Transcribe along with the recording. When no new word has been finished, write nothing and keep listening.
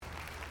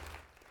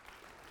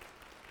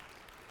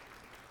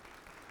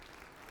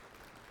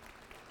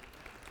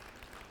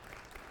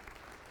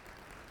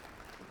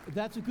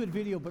That's a good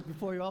video, but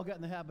before you all get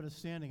in the habit of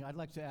standing, I'd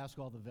like to ask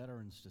all the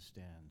veterans to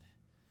stand.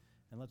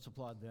 And let's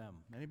applaud them.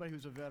 Anybody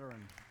who's a veteran.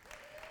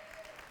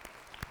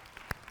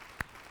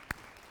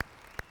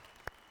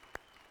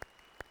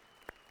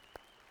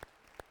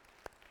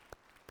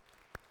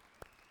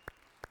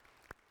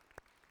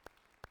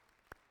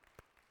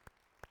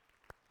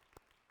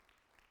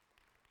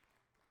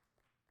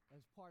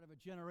 As part of a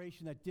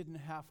generation that didn't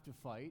have to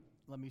fight,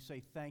 let me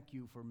say thank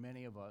you for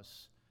many of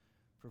us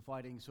for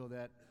fighting so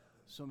that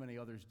so many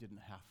others didn't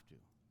have to.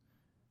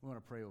 We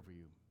want to pray over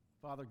you.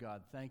 Father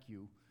God, thank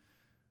you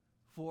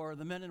for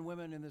the men and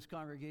women in this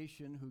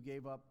congregation who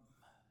gave up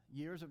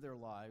years of their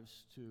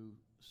lives to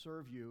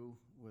serve you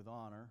with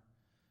honor,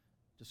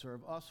 to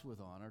serve us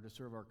with honor, to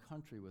serve our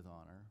country with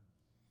honor.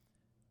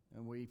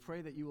 And we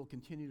pray that you will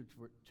continue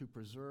to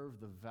preserve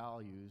the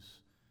values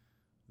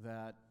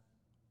that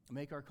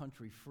make our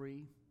country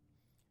free,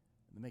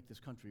 that make this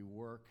country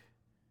work,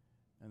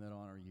 and that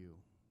honor you.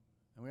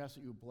 And we ask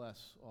that you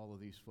bless all of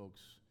these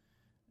folks.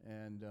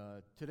 And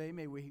today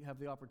may we have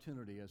the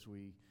opportunity as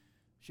we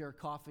share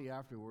coffee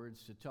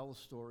afterwards to tell the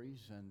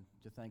stories and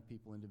to thank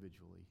people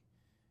individually.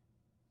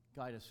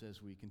 Guide us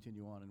as we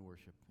continue on in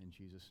worship. In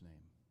Jesus'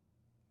 name,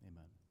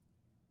 amen.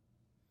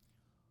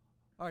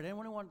 All right,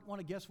 anyone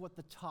want to guess what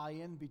the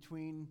tie-in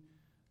between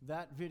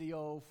that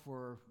video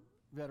for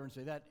Veterans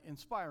Day, that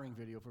inspiring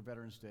video for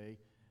Veterans Day,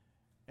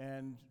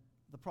 and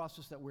the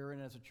process that we're in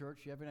as a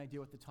church? You have any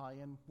idea what the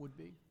tie-in would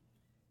be?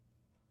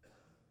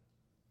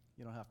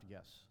 You don't have to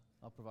guess.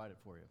 I'll provide it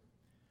for you.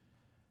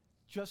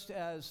 Just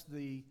as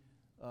the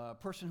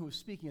person who was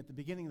speaking at the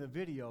beginning of the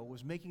video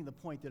was making the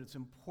point that it's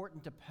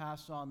important to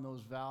pass on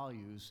those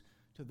values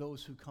to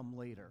those who come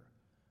later.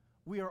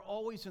 We are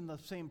always in the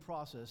same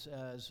process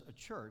as a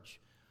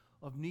church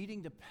of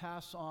needing to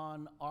pass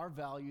on our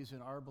values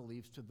and our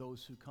beliefs to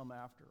those who come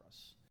after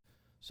us.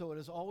 So it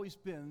has always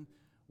been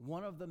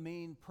one of the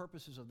main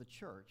purposes of the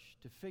church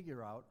to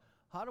figure out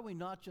how do we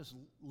not just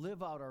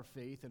live out our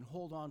faith and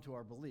hold on to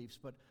our beliefs,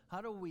 but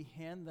how do we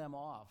hand them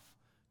off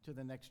to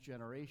the next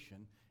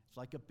generation? It's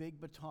like a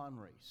big baton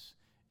race.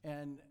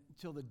 And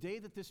until the day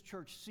that this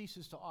church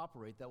ceases to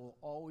operate, that will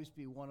always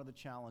be one of the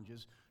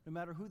challenges, no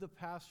matter who the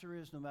pastor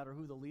is, no matter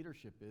who the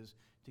leadership is,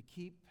 to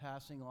keep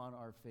passing on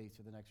our faith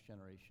to the next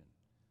generation.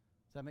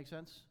 Does that make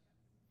sense?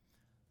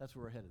 That's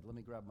where we're headed. Let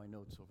me grab my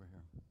notes over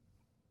here.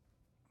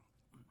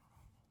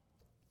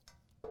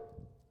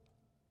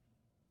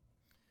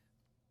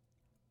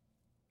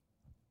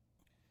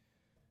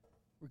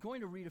 We're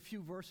going to read a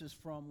few verses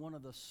from one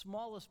of the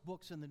smallest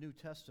books in the New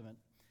Testament,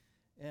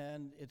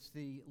 and it's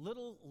the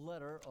little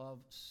letter of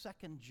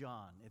 2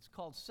 John. It's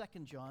called 2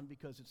 John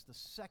because it's the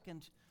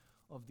second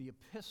of the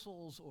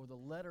epistles or the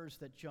letters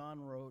that John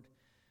wrote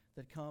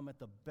that come at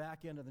the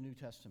back end of the New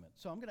Testament.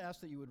 So I'm going to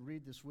ask that you would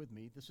read this with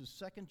me. This is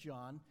 2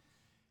 John.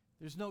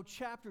 There's no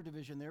chapter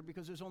division there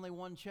because there's only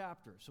one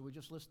chapter, so we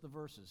just list the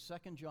verses.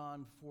 2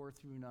 John 4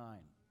 through 9.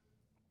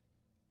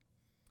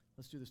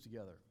 Let's do this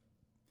together.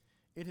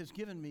 It has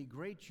given me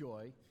great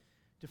joy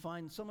to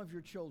find some of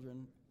your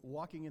children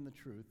walking in the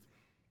truth,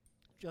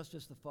 just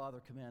as the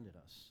Father commanded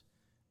us.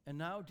 And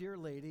now, dear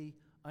lady,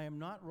 I am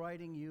not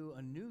writing you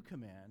a new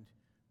command,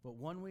 but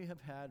one we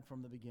have had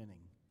from the beginning.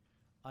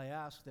 I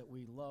ask that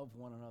we love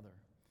one another.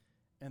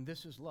 And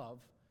this is love,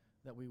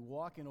 that we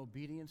walk in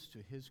obedience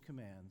to his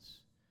commands.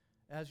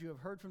 As you have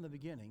heard from the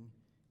beginning,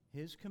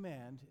 his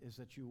command is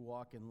that you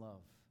walk in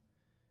love.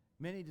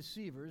 Many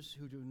deceivers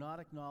who do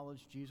not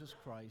acknowledge Jesus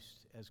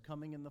Christ as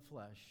coming in the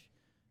flesh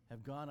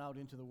have gone out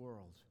into the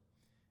world.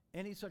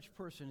 Any such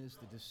person is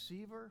the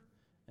deceiver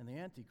and the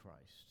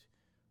Antichrist.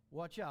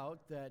 Watch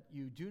out that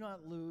you do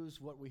not lose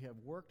what we have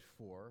worked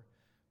for,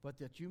 but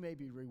that you may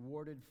be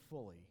rewarded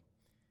fully.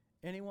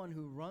 Anyone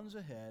who runs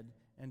ahead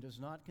and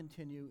does not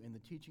continue in the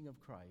teaching of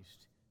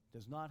Christ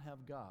does not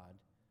have God.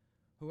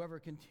 Whoever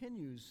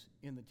continues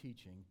in the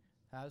teaching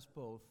has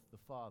both the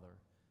Father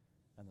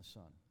and the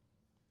Son.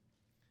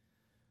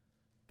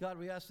 God,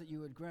 we ask that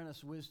you would grant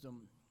us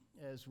wisdom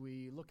as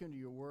we look into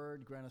your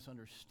word, grant us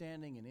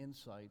understanding and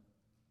insight,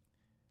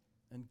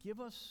 and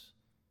give us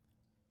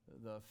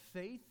the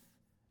faith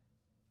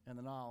and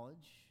the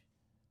knowledge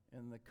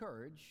and the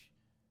courage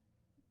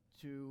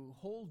to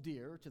hold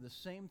dear to the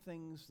same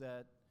things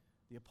that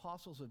the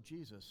apostles of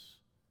Jesus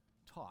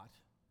taught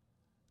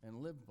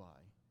and lived by,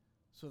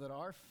 so that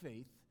our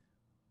faith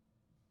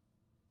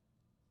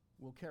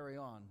will carry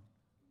on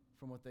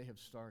from what they have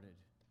started,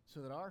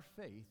 so that our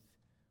faith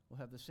will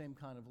have the same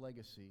kind of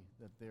legacy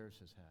that theirs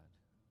has had.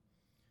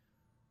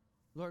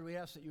 Lord, we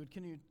ask that you would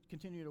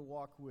continue to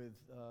walk with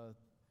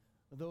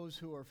those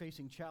who are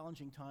facing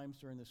challenging times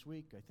during this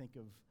week. I think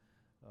of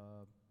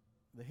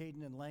the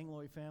Hayden and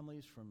Langlois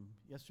families from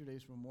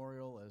yesterday's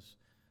memorial as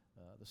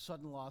the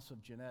sudden loss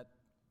of Jeanette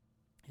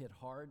hit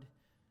hard.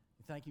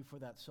 We thank you for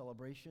that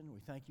celebration.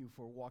 We thank you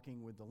for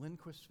walking with the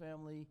Lindquist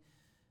family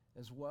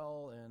as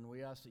well, and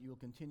we ask that you will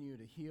continue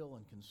to heal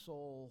and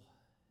console.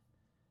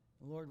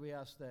 Lord, we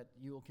ask that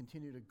you will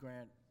continue to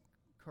grant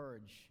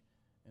courage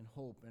and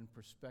hope and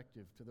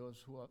perspective to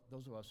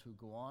those of us who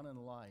go on in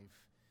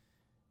life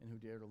and who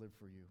dare to live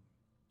for you.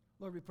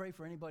 Lord, we pray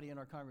for anybody in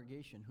our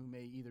congregation who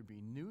may either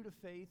be new to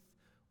faith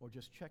or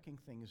just checking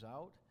things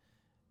out.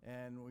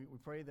 And we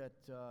pray that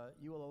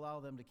you will allow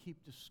them to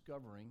keep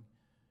discovering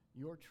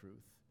your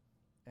truth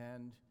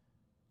and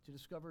to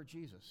discover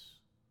Jesus,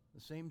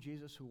 the same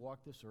Jesus who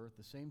walked this earth,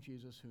 the same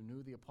Jesus who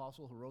knew the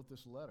apostle who wrote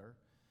this letter,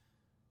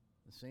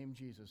 the same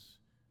Jesus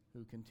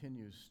who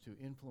continues to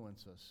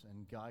influence us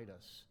and guide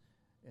us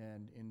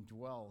and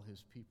indwell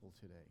his people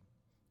today.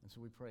 And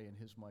so we pray in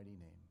his mighty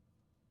name.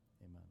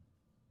 Amen.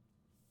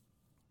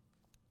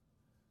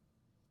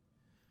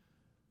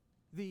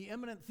 The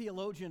eminent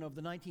theologian of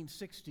the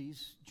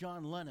 1960s,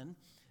 John Lennon,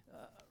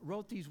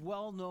 wrote these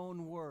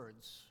well-known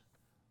words.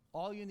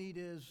 All you need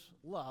is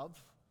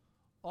love.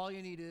 All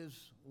you need is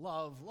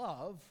love,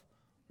 love.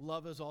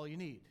 Love is all you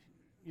need.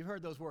 You've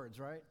heard those words,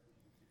 right?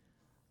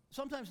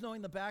 Sometimes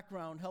knowing the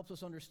background helps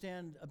us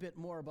understand a bit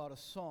more about a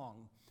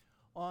song.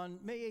 On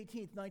May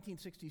 18th,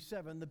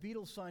 1967, the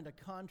Beatles signed a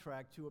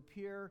contract to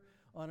appear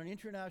on an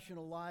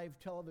international live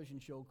television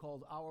show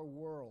called Our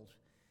World.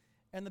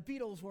 And the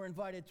Beatles were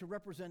invited to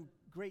represent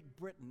Great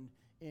Britain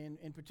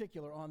in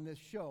particular on this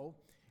show.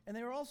 And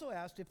they were also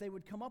asked if they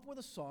would come up with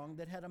a song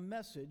that had a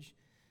message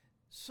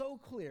so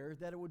clear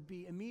that it would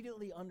be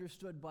immediately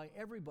understood by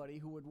everybody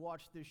who would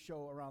watch this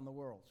show around the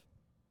world.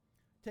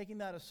 Taking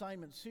that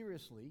assignment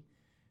seriously,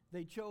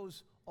 they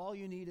chose All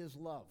You Need Is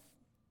Love.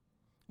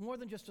 More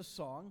than just a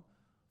song,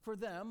 for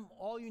them,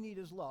 All You Need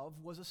Is Love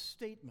was a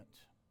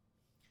statement.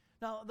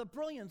 Now, the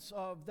brilliance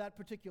of that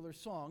particular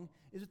song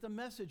is that the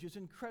message is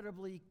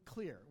incredibly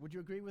clear. Would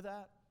you agree with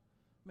that?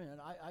 Man,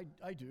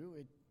 I do.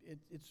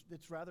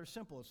 It's rather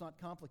simple. It's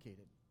not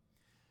complicated.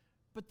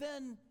 But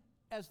then,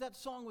 as that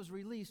song was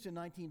released in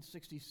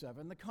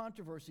 1967, the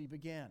controversy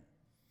began.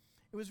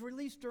 It was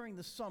released during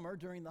the summer,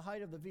 during the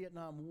height of the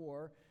Vietnam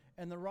War,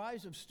 and the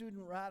rise of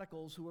student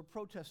radicals who were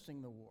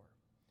protesting the war.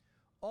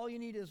 All You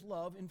Need Is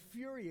Love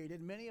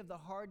infuriated many of the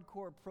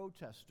hardcore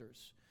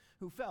protesters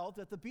who felt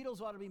that the Beatles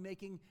ought to be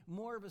making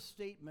more of a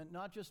statement,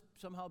 not just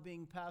somehow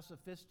being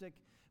pacifistic,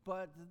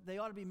 but they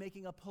ought to be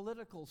making a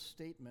political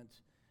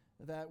statement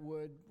that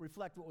would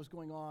reflect what was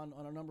going on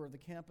a number of the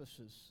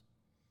campuses.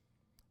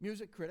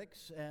 Music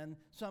critics and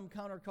some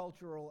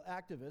countercultural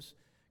activists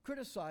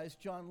criticized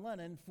John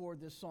Lennon for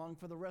this song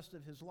for the rest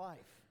of his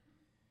life.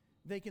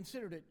 They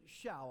considered it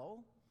shallow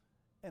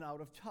and out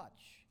of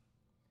touch.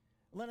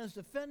 Lennon's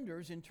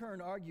defenders, in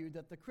turn, argued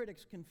that the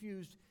critics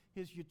confused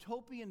his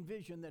utopian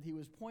vision that he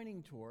was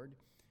pointing toward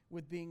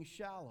with being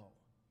shallow.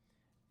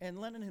 And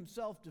Lennon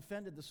himself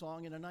defended the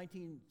song in a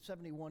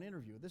 1971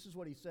 interview. This is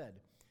what he said: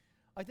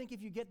 "I think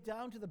if you get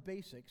down to the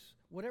basics,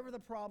 whatever the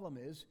problem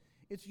is,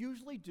 it's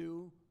usually to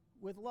do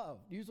with love.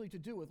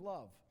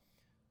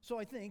 So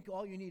I think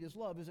All You Need Is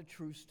Love is a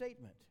true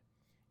statement.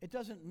 It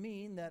doesn't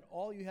mean that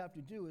all you have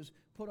to do is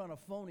put on a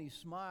phony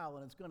smile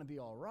and it's going to be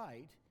all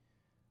right.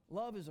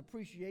 Love is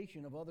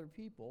appreciation of other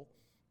people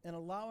and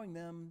allowing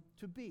them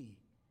to be.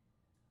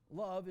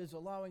 Love is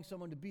allowing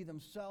someone to be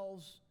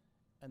themselves,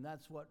 and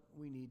that's what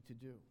we need to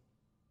do,"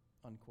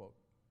 unquote.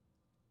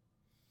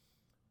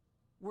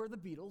 Were the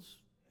Beatles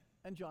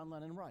and John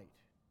Lennon right?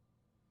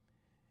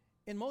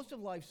 In most of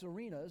life's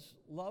arenas,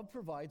 love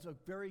provides a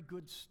very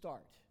good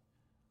start,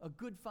 a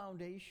good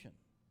foundation.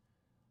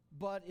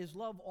 But is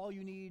love all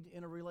you need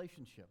in a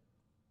relationship?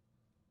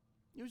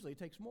 Usually it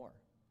takes more.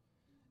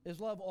 Is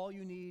love all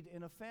you need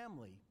in a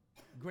family?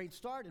 Great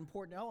start,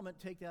 important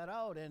element, take that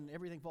out and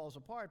everything falls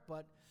apart,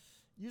 but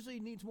usually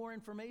it needs more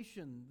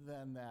information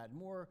than that,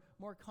 more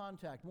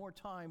contact, more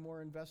time,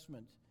 more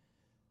investment.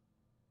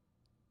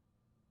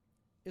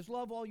 Is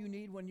love all you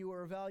need when you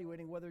are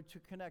evaluating whether to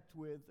connect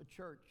with a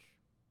church?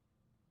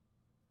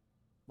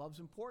 Love's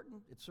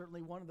important. It's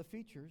certainly one of the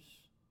features.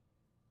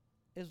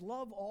 Is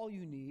love all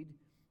you need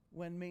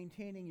when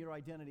maintaining your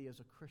identity as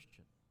a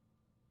Christian?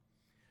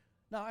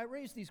 Now, I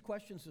raised these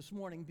questions this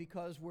morning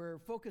because we're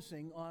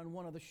focusing on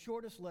one of the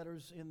shortest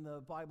letters in the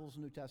Bible's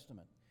New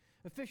Testament,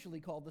 officially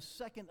called the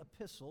second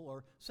epistle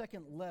or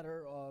second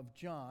letter of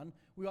John.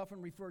 We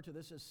often refer to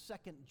this as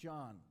 2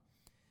 John.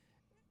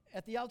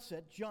 At the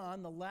outset,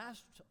 John, the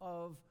last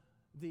of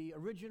the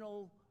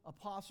original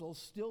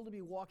apostles still to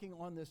be walking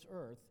on this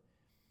earth,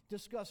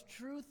 discussed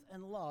truth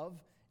and love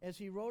as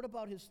he wrote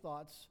about his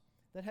thoughts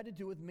that had to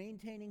do with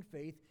maintaining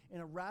faith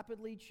in a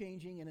rapidly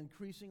changing and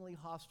increasingly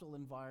hostile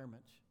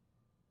environment.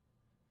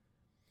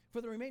 For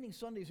the remaining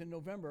Sundays in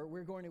November,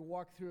 we're going to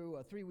walk through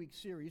a 3-week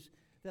series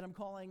that I'm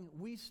calling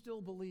We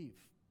Still Believe.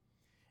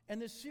 And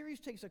this series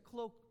takes a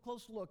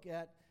close look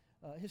at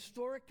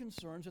historic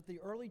concerns that the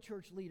early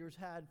church leaders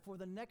had for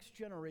the next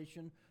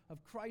generation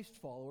of Christ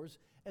followers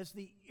as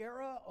the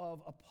era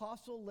of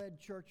apostle-led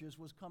churches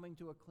was coming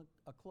to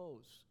a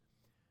close.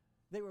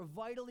 They were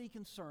vitally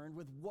concerned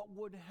with what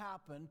would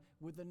happen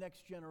with the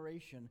next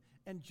generation.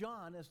 And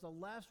John, as the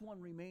last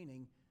one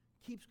remaining,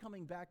 keeps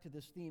coming back to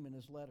this theme in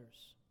his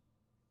letters.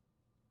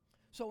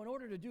 So in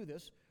order to do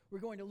this, we're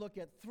going to look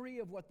at 3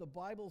 of what the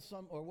Bible,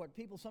 or what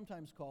people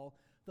sometimes call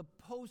the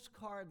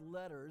postcard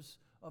letters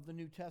of the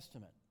New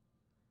Testament.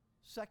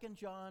 2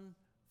 John,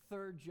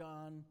 3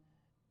 John,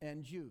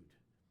 and Jude.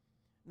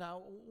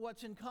 Now,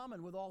 what's in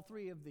common with all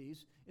three of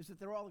these is that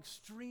they're all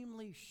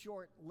extremely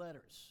short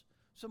letters.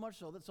 So much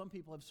so that some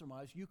people have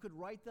surmised you could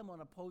write them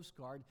on a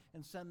postcard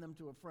and send them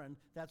to a friend.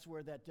 That's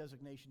where that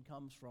designation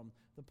comes from,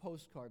 the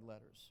postcard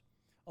letters.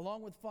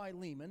 Along with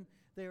Philemon,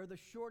 they are the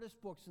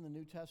shortest books in the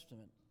New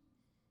Testament.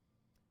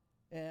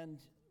 And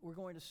we're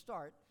going to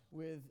start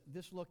with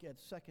this look at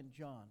 2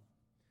 John.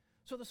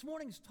 So this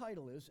morning's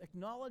title is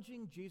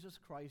Acknowledging Jesus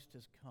Christ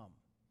Has Come.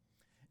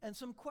 And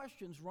some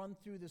questions run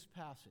through this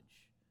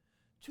passage.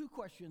 Two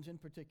questions in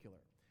particular.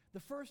 The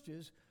first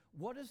is,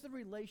 what is the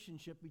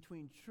relationship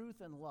between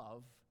truth and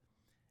love?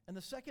 And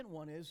the second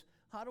one is,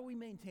 how do we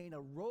maintain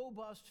a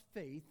robust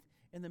faith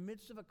in the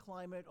midst of a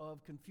climate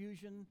of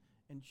confusion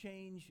and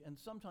change and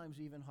sometimes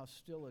even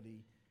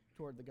hostility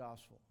toward the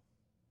gospel?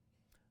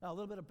 Now, a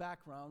little bit of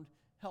background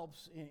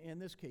helps in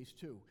this case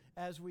too,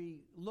 as we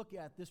look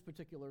at this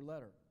particular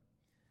letter.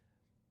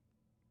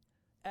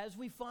 As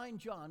we find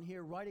John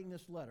here writing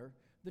this letter,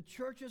 the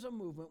church as a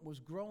movement was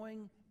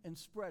growing and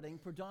spreading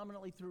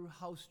predominantly through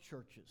house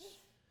churches.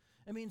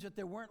 It means that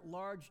there weren't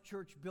large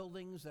church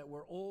buildings that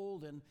were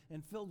old and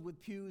filled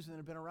with pews and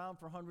had been around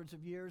for hundreds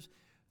of years.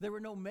 There were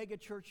no mega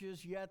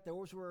churches yet.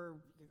 Those were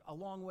a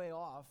long way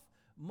off.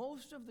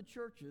 Most of the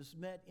churches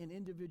met in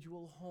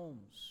individual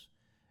homes.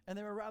 And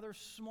they were rather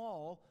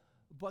small,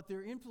 but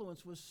their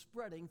influence was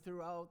spreading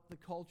throughout the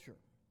culture.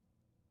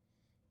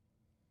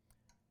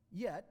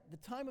 Yet, the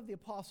time of the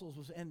apostles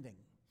was ending,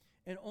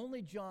 and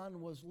only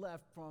John was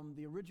left from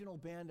the original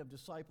band of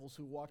disciples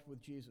who walked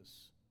with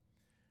Jesus.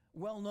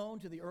 Well known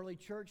to the early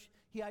church,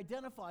 he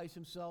identifies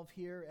himself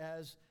here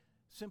as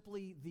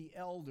simply the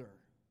elder.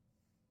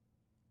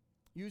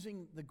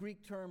 Using the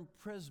Greek term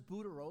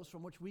presbyteros,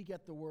 from which we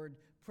get the word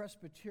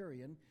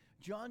Presbyterian,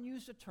 John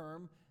used a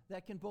term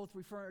that can both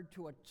refer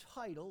to a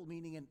title,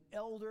 meaning an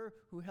elder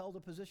who held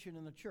a position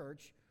in the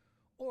church,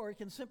 or it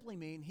can simply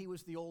mean he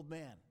was the old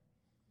man.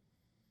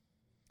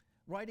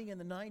 Writing in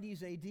the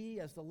 90s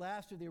AD as the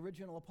last of the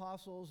original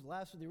apostles,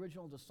 last of the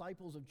original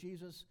disciples of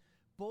Jesus,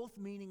 both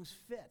meanings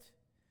fit.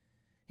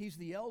 He's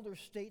the elder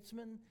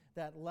statesman,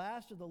 that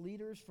last of the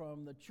leaders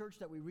from the church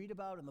that we read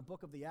about in the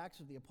book of the Acts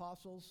of the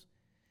Apostles,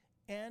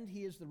 and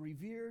he is the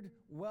revered,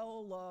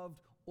 well-loved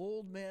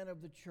old man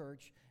of the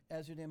church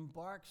as it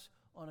embarks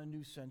on a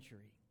new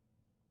century.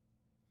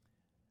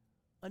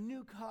 A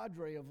new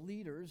cadre of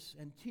leaders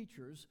and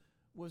teachers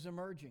was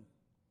emerging.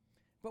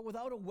 But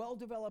without a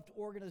well-developed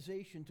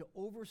organization to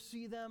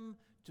oversee them,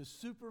 to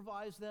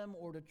supervise them,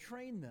 or to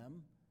train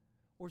them,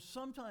 or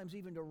sometimes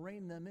even to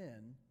rein them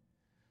in,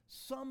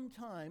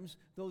 sometimes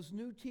those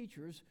new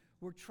teachers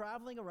were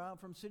traveling around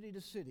from city to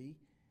city,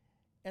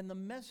 and the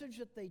message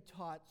that they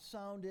taught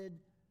sounded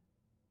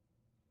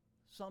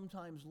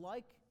sometimes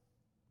like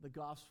the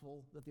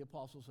gospel that the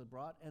apostles had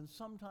brought, and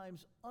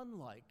sometimes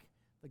unlike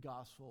the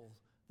gospel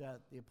that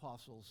the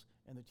apostles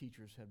and the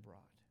teachers had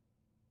brought.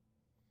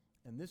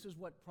 And this is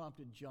what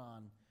prompted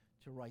John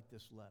to write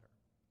this letter.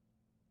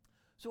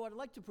 So what I'd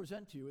like to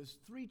present to you is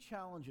three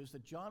challenges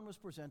that John was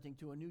presenting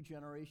to a new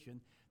generation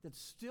that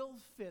still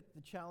fit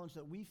the challenge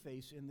that we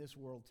face in this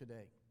world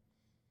today.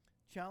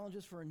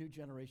 Challenges for a new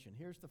generation.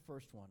 Here's the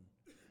first one.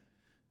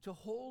 To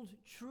hold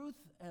truth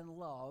and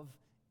love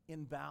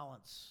in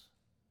balance.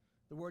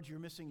 The words you're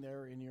missing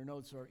there in your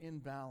notes are in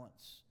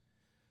balance.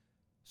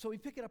 So we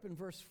pick it up in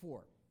verse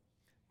 4.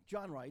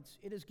 John writes,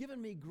 "It has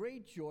given me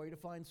great joy to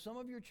find some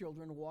of your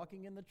children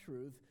walking in the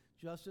truth,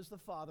 just as the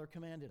Father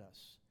commanded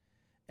us.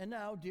 And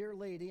now, dear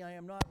lady, I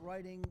am not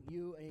writing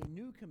you a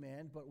new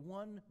command, but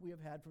one we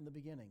have had from the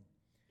beginning.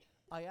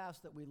 I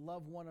ask that we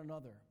love one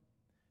another.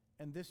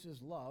 And this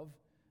is love,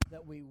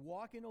 that we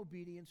walk in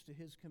obedience to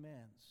his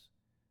commands.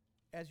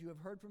 As you have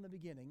heard from the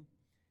beginning,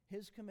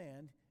 his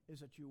command is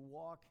that you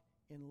walk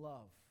in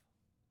love."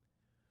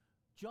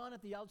 John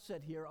at the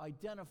outset here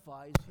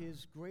identifies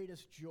his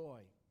greatest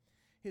joy.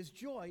 His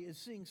joy is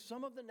seeing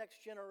some of the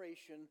next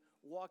generation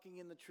walking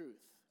in the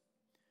truth.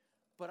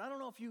 But I don't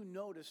know if you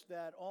noticed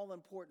that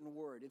all-important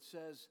word. It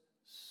says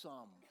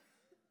some.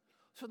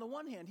 So on the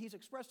one hand, he's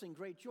expressing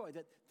great joy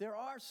that there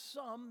are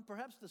some,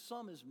 perhaps the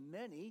sum is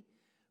many,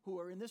 who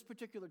are in this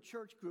particular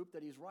church group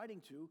that he's writing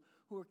to,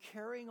 who are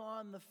carrying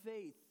on the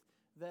faith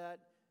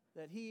that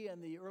he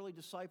and the early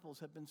disciples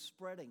have been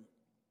spreading.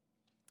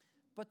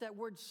 But that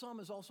word some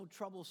is also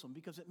troublesome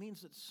because it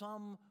means that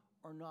some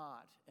are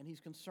not, and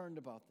he's concerned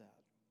about that.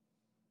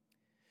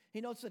 He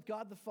notes that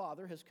God the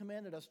Father has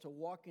commanded us to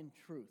walk in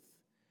truth.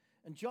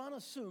 And John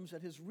assumes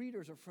that his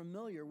readers are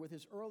familiar with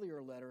his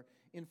earlier letter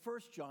in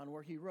 1 John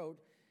where he wrote,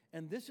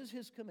 "And this is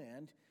his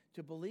command,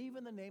 to believe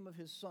in the name of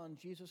his Son,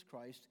 Jesus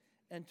Christ,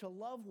 and to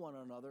love one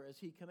another as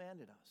he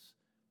commanded us."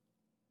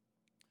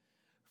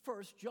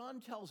 First, John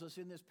tells us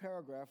in this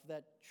paragraph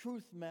that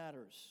truth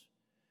matters.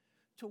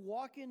 To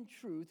walk in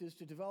truth is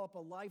to develop a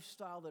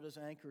lifestyle that is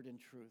anchored in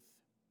truth.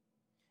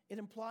 It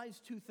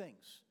implies two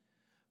things.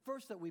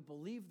 First, that we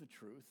believe the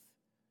truth,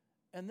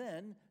 and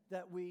then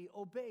that we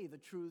obey the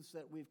truths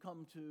that we've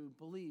come to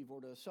believe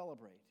or to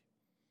celebrate.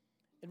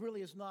 It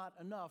really is not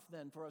enough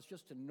then for us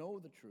just to know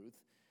the truth,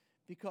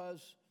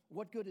 because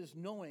What good is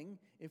knowing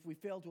if we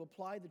fail to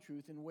apply the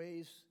truth in the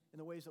ways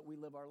that we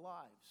live our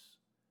lives?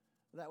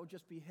 That would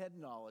just be head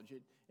knowledge.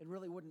 It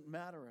really wouldn't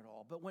matter at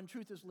all. But when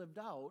truth is lived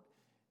out,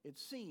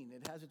 it's seen,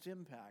 it has its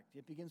impact,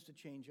 it begins to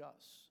change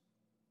us.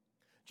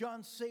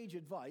 John's sage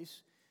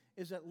advice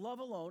is that love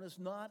alone is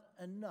not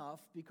enough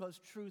because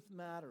truth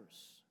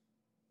matters.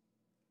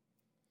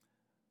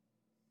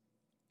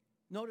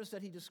 Notice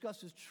that he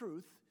discusses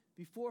truth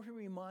before he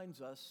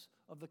reminds us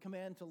of the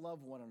command to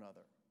love one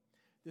another.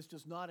 This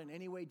does not in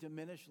any way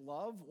diminish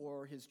love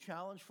or his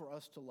challenge for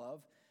us to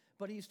love,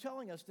 but he's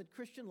telling us that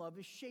Christian love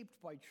is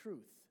shaped by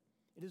truth.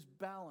 It is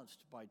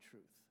balanced by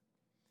truth.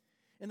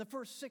 In the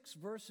first 6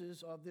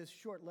 verses of this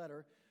short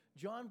letter,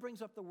 John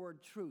brings up the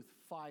word truth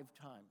 5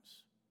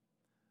 times.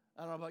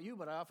 I don't know about you,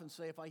 but I often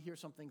say if I hear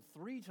something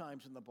 3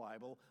 times in the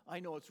Bible, I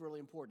know it's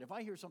really important. If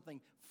I hear something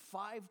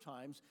 5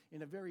 times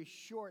in a very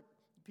short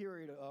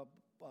period of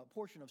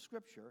portion of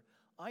Scripture,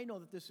 I know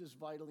that this is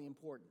vitally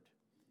important.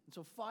 And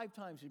so 5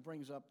 times he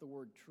brings up the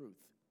word truth.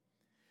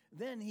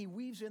 Then he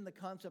weaves in the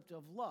concept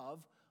of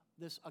love,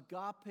 this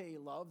agape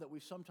love that we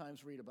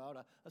sometimes read about,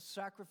 a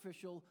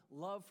sacrificial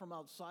love from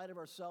outside of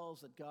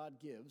ourselves that God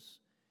gives.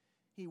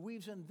 He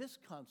weaves in this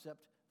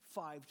concept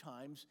 5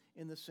 times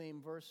in the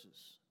same verses.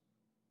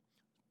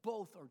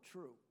 Both are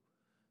true.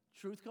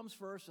 Truth comes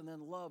first, and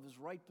then love is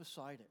right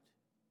beside it.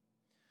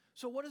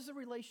 So what is the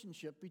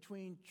relationship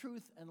between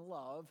truth and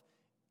love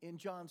in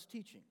John's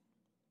teaching?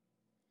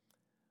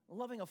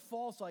 Loving a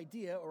false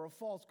idea or a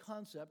false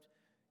concept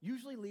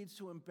usually leads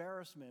to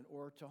embarrassment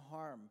or to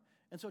harm.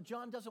 And so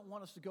John doesn't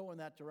want us to go in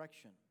that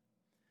direction.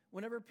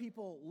 Whenever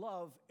people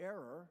love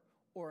error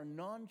or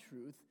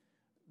non-truth,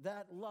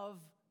 that love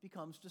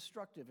becomes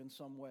destructive in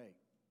some way.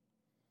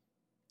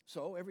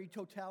 So every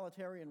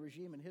totalitarian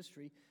regime in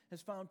history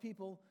has found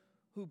people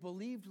who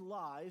believed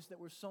lies that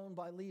were sown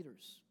by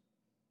leaders.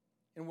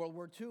 In World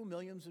War II,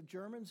 millions of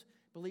Germans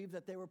believed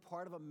that they were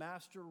part of a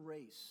master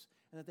race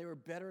and that they were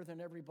better than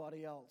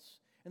everybody else,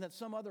 and that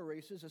some other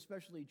races,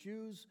 especially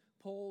Jews,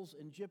 Poles,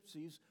 and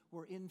Gypsies,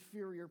 were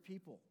inferior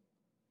people.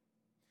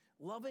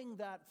 Loving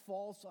that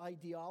false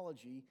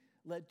ideology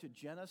led to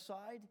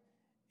genocide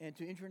and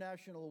to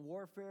international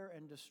warfare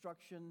and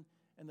destruction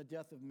and the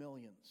death of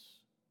millions.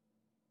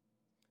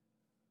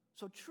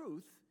 So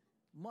truth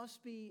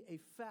must be a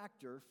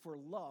factor for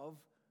love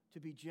to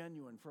be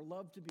genuine, for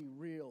love to be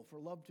real, for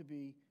love to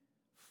be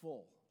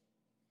full.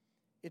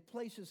 It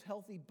places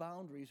healthy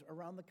boundaries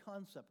around the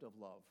concept of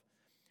love.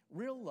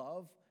 Real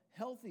love,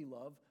 healthy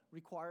love,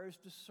 requires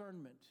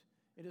discernment.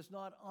 It is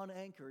not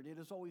unanchored. It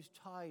is always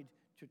tied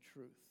to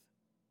truth.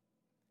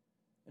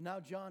 And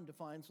now John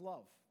defines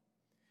love.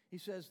 He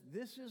says,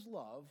 this is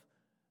love,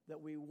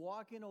 that we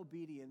walk in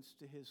obedience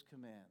to his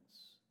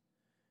commands.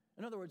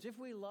 In other words, if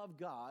we love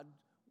God,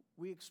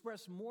 we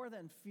express more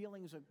than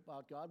feelings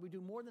about God. We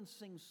do more than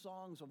sing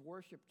songs of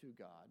worship to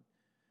God.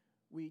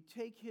 We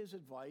take his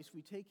advice,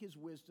 we take his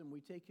wisdom, we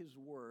take his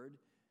word,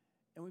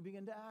 and we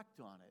begin to act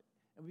on it,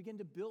 and we begin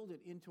to build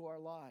it into our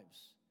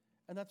lives.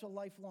 And that's a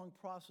lifelong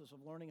process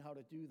of learning how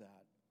to do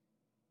that.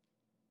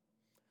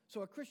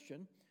 So a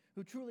Christian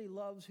who truly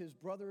loves his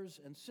brothers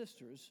and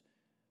sisters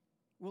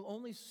will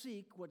only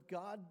seek what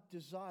God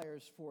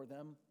desires for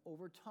them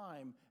over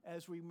time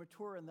as we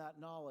mature in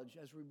that knowledge,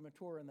 as we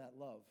mature in that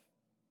love.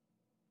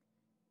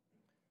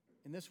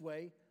 In this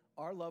way,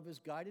 our love is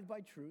guided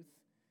by truth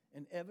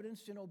and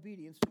evidenced in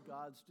obedience to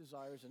God's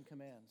desires and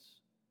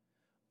commands.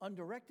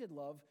 Undirected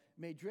love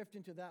may drift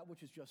into that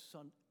which is just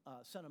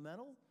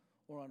sentimental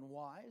or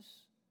unwise,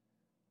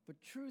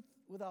 but truth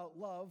without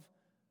love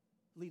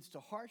leads to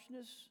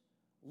harshness.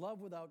 Love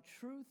without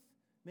truth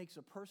makes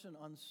a person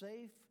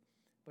unsafe,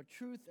 but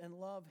truth and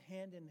love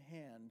hand in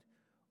hand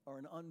are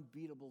an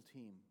unbeatable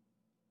team.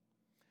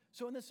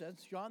 So in this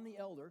sense, John the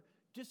Elder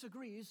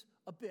disagrees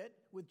a bit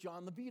with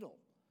John the Beadle.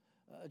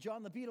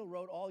 John the Beadle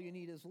wrote, "All you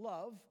need is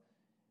love,"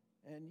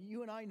 and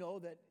you and I know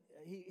that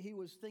he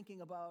was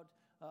thinking about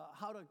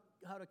how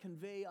to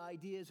convey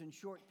ideas in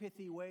short,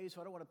 pithy ways,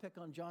 so I don't want to pick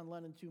on John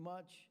Lennon too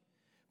much.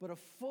 But a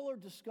fuller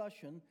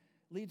discussion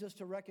leads us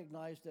to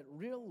recognize that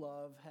real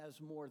love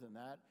has more than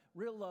that.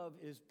 Real love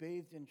is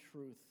bathed in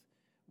truth,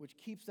 which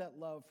keeps that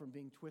love from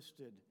being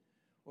twisted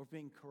or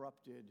being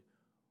corrupted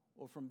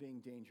or from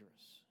being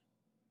dangerous.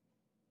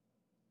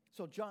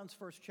 So John's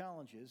first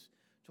challenge is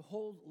to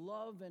hold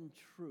love and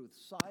truth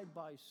side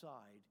by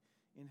side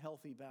in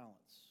healthy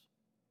balance.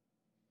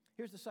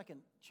 Here's the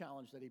second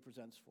challenge that he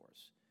presents for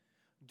us.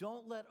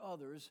 Don't let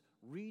others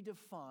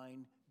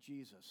redefine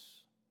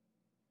Jesus.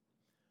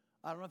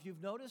 I don't know if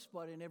you've noticed,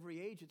 but in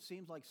every age it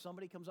seems like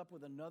somebody comes up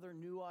with another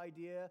new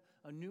idea,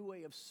 a new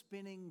way of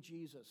spinning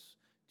Jesus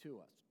to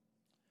us.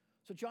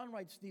 So John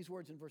writes these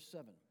words in verse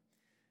 7.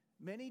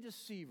 Many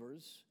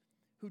deceivers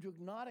who do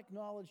not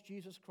acknowledge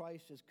Jesus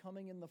Christ as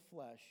coming in the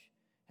flesh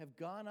have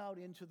gone out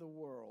into the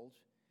world.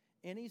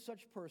 Any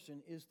such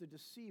person is the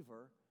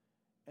deceiver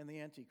and the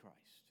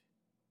Antichrist.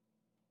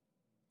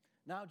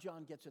 Now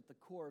John gets at the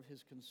core of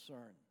his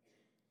concern.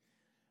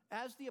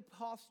 As the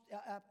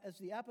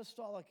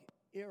apostolic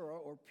era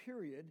or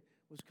period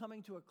was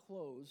coming to a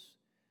close,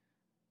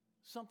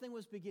 something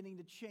was beginning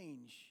to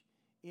change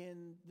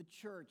in the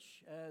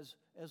church, as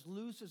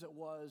loose as it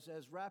was,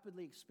 as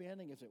rapidly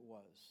expanding as it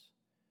was.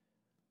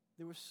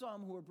 There were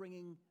some who were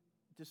bringing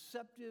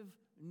deceptive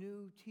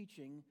new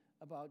teaching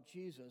about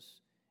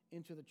Jesus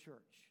into the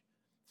church.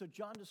 So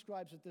John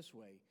describes it this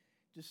way: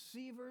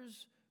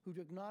 deceivers who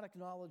do not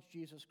acknowledge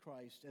Jesus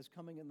Christ as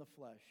coming in the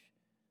flesh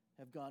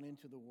have gone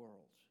into the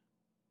world.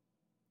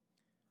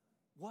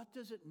 What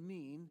does it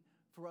mean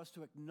for us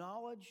to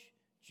acknowledge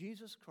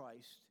Jesus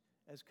Christ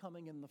as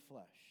coming in the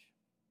flesh?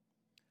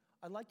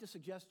 I'd like to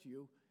suggest to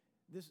you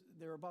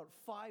there are about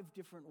 5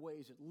 different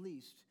ways, at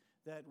least,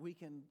 that we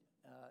can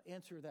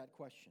answer that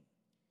question.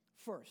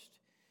 First,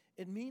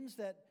 it means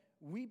that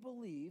we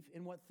believe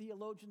in what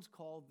theologians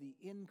call the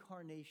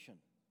incarnation.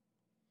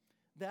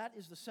 That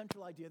is the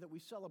central idea that we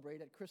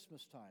celebrate at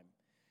Christmas time,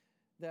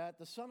 that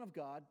the Son of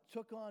God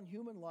took on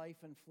human life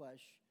and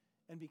flesh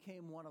and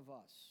became one of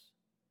us.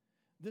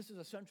 This is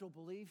a central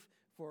belief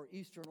for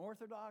Eastern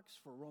Orthodox,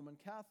 for Roman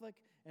Catholic,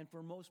 and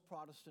for most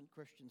Protestant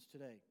Christians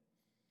today.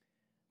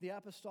 The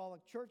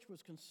Apostolic Church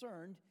was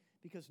concerned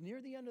because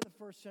near the end of the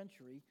first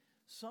century,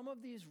 some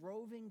of these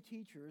roving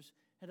teachers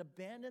had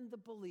abandoned the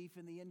belief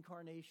in the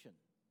incarnation.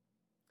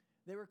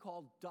 They were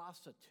called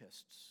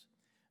Docetists.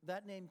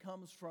 That name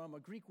comes from a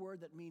Greek word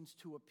that means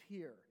to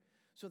appear.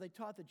 So they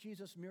taught that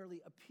Jesus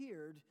merely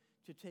appeared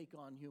to take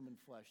on human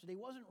flesh. That he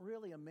wasn't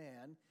really a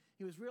man.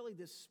 He was really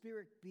this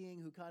spirit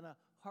being who kind of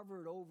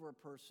hovered over a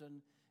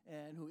person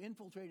and who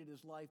infiltrated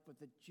his life, but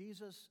that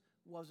Jesus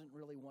wasn't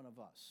really one of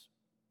us.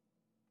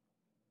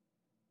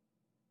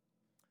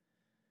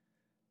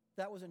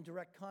 That was in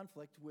direct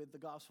conflict with the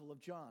Gospel of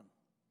John,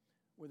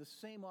 where the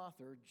same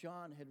author,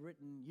 John, had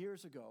written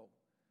years ago,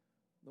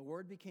 "The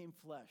Word became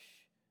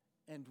flesh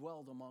and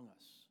dwelled among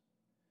us."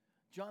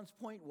 John's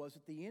point was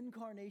that the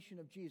incarnation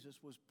of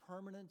Jesus was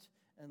permanent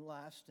and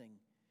lasting,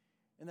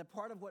 and that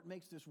part of what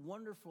makes this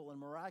wonderful and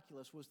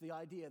miraculous was the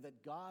idea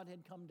that God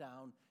had come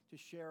down to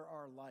share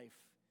our life,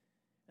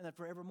 and that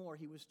forevermore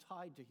he was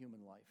tied to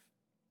human life.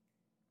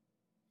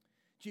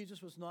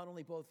 Jesus was not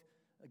only both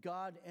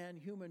God and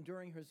human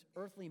during his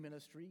earthly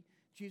ministry,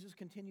 Jesus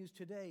continues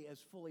today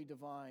as fully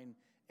divine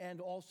and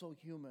also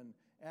human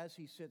as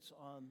he sits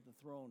on the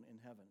throne in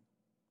heaven.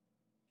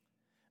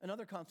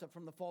 Another concept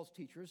from the false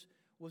teachers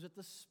was that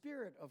the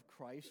Spirit of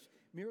Christ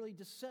merely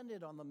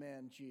descended on the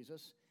man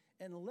Jesus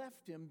and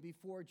left him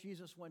before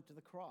Jesus went to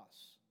the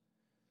cross.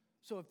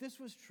 So if this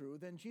was true,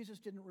 then Jesus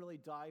didn't really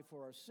die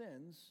for our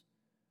sins,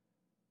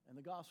 and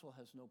the gospel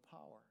has no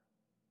power.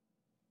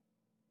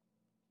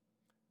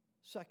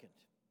 Second,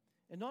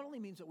 it not only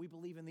means that we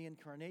believe in the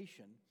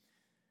incarnation,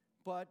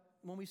 but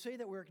when we say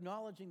that we're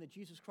acknowledging that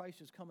Jesus Christ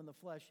has come in the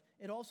flesh,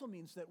 it also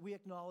means that we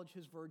acknowledge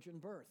his virgin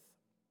birth.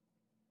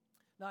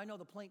 Now, I know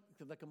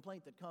the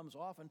complaint that comes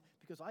often,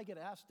 because I get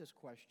asked this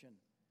question: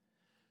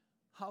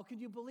 how can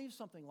you believe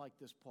something like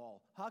this,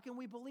 Paul? How can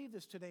we believe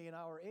this today in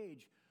our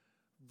age?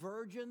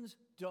 Virgins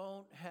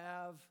don't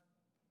have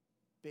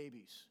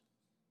babies,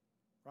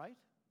 right?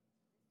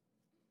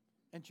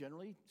 And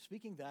generally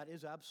speaking, that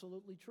is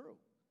absolutely true.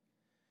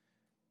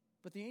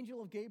 But the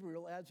angel of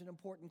Gabriel adds an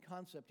important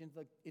concept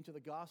into the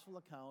gospel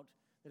account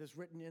that is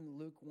written in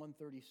Luke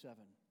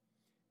 1:37.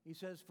 He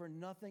says, "For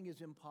nothing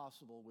is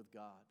impossible with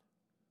God."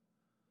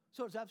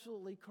 So it's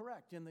absolutely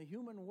correct. In the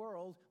human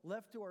world,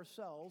 left to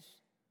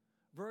ourselves,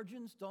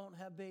 virgins don't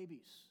have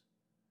babies.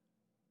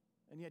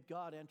 And yet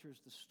God enters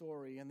the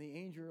story, and the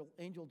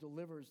angel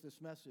delivers this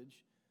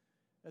message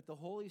that the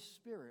Holy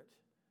Spirit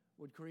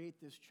would create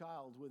this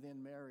child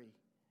within Mary.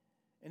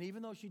 And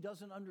even though she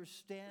doesn't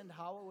understand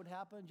how it would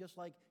happen, just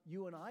like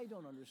you and I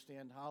don't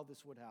understand how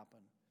this would happen,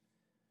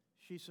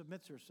 she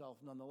submits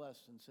herself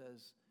nonetheless and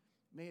says,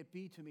 "May it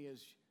be to me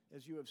as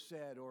you have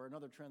said," or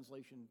another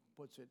translation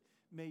puts it,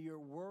 "May your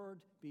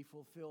word be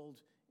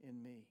fulfilled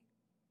in me."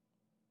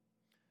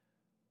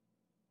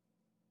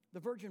 The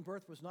virgin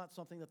birth was not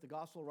something that the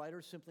gospel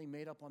writers simply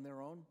made up on their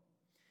own.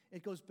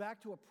 It goes back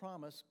to a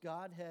promise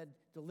God had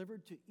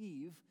delivered to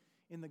Eve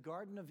in the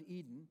Garden of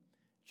Eden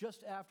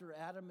just after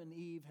Adam and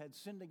Eve had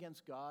sinned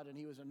against God, and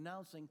he was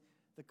announcing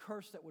the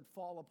curse that would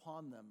fall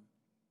upon them.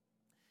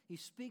 He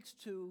speaks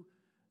to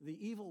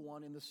the evil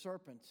one in the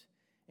serpent,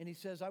 and he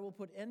says, "I will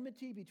put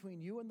enmity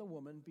between you and the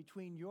woman,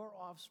 between your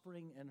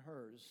offspring and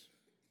hers."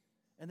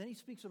 And then he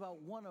speaks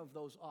about one of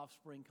those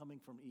offspring coming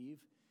from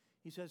Eve.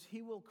 He says,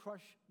 "He will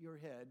crush your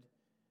head,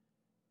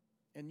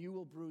 and you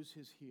will bruise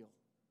his heel."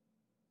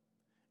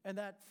 And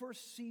that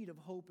first seed of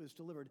hope is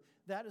delivered.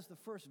 That is the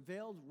first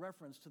veiled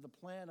reference to the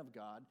plan of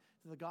God,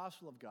 to the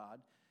gospel of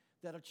God,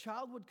 that a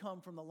child would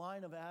come from the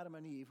line of Adam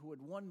and Eve who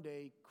would one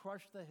day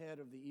crush the head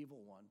of the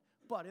evil one.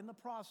 But in the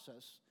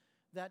process,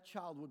 that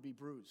child would be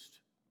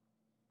bruised.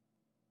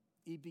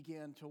 Eve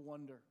began to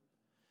wonder.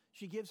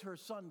 She gives her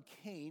son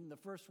Cain, the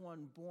first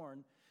one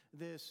born,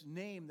 this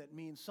name that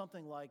means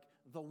something like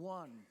the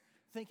one,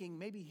 thinking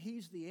maybe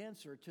he's the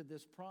answer to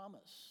this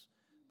promise.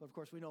 But of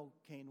course, we know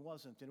Cain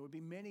wasn't. And it would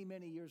be many,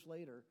 many years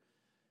later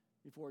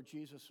before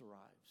Jesus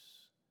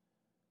arrives.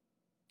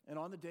 And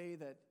on the day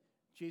that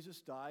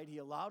Jesus died. He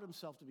allowed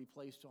himself to be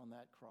placed on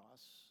that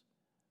cross.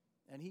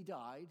 And he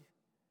died.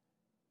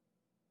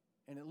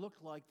 And it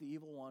looked like the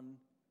evil one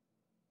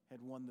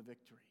had won the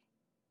victory.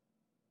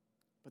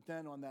 But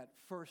then on that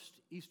first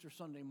Easter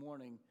Sunday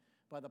morning,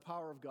 by the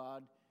power of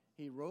God,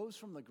 he rose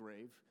from the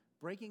grave,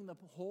 breaking the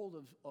hold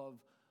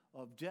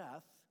of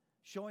death,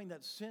 showing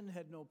that sin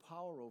had no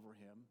power over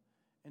him,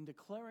 and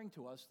declaring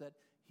to us that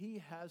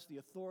he has the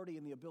authority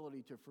and the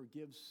ability to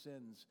forgive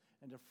sins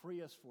and to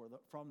free us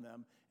from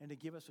them and to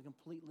give us a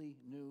completely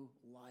new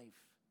life.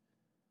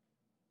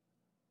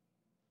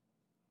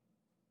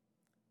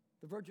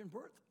 The virgin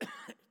birth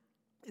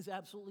is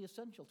absolutely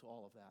essential to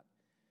all of that.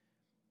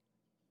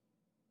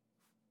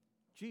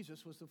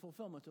 Jesus was the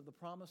fulfillment of the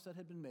promise that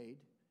had been made.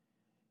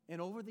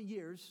 And over the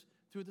years,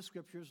 through the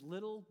scriptures,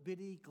 little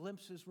bitty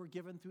glimpses were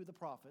given through the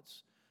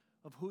prophets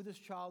of who this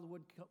child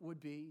would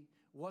be,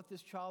 what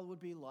this child would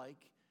be like,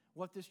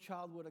 what this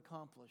child would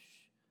accomplish.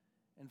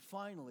 And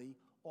finally,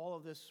 all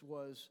of this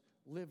was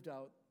lived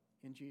out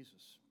in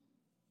Jesus.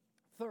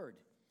 Third,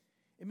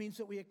 it means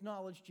that we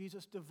acknowledge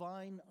Jesus'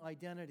 divine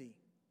identity.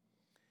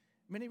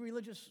 Many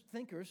religious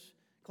thinkers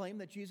claim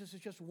that Jesus is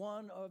just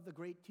one of the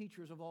great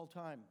teachers of all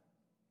time.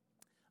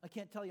 I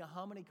can't tell you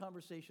how many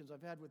conversations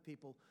I've had with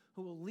people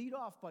who will lead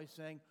off by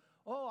saying,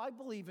 oh, I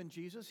believe in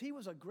Jesus. He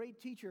was a great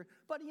teacher.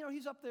 But,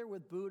 he's up there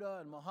with Buddha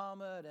and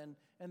Muhammad,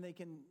 and they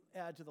can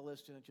add to the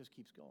list, and it just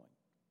keeps going.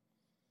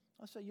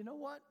 I'll say, you know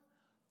what?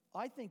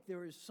 I think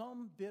there is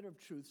some bit of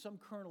truth, some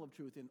kernel of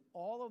truth in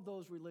all of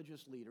those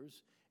religious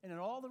leaders and in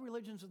all the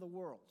religions of the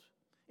world.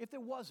 If there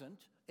wasn't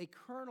a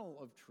kernel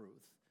of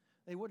truth,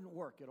 they wouldn't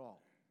work at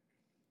all.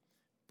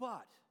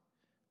 But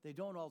they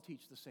don't all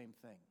teach the same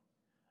thing.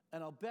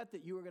 And I'll bet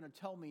that you are going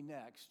to tell me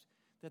next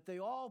that they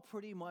all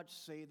pretty much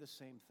say the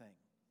same thing.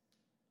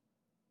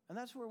 And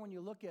that's where, when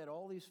you look at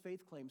all these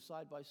faith claims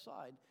side by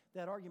side,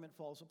 that argument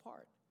falls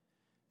apart.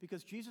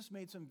 Because Jesus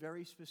made some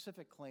very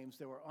specific claims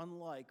that were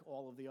unlike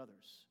all of the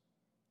others.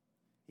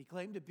 He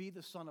claimed to be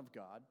the Son of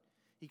God.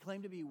 He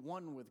claimed to be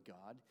one with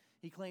God.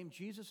 He claimed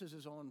Jesus is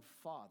his own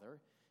Father.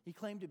 He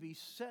claimed to be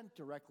sent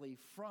directly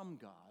from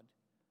God.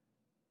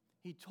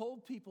 He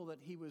told people that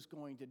he was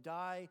going to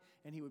die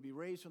and he would be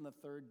raised on the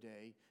third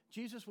day.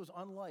 Jesus was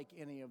unlike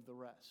any of the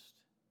rest.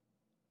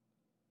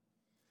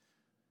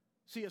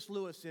 C.S.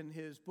 Lewis, in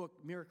his book,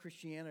 Mere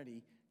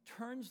Christianity,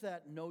 turns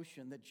that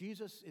notion that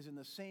Jesus is in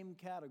the same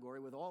category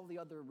with all the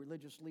other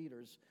religious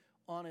leaders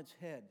on its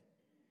head.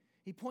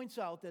 He points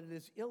out that it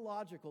is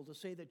illogical to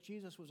say that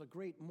Jesus was a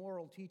great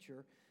moral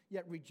teacher,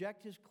 yet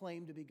reject his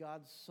claim to be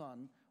God's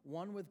Son,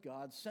 one with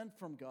God, sent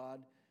from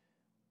God,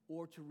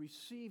 or to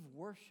receive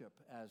worship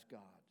as God.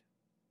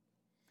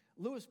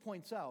 Lewis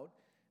points out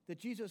that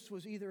Jesus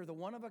was either the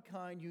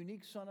one-of-a-kind,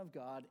 unique Son of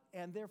God,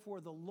 and therefore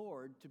the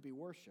Lord to be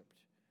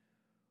worshipped,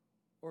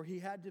 or he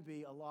had to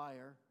be a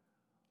liar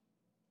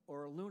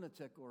or a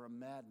lunatic or a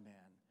madman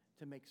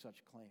to make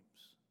such claims.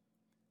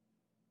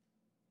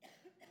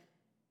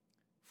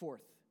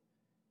 Fourth,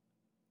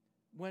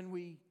 when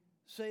we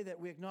say that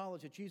we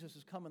acknowledge that Jesus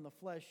has come in the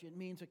flesh, it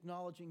means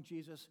acknowledging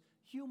Jesus'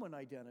 human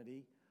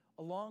identity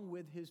along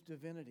with his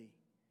divinity.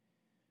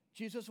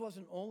 Jesus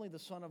wasn't only the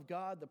Son of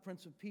God, the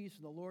Prince of Peace,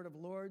 and the Lord of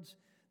Lords.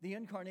 The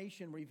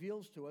incarnation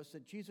reveals to us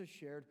that Jesus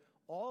shared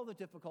all the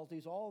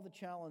difficulties, all the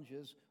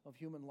challenges of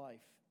human life.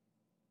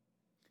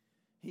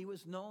 He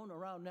was known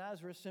around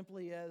Nazareth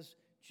simply as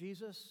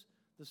Jesus,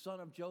 the son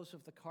of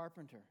Joseph the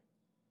carpenter.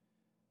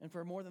 And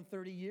for more than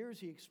 30 years,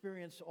 he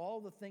experienced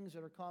all the things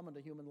that are common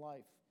to human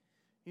life.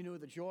 He knew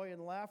the joy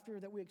and laughter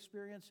that we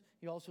experience.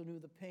 He also knew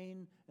the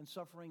pain and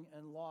suffering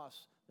and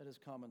loss that is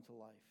common to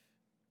life.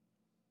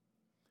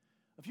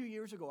 A few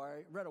years ago,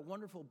 I read a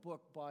wonderful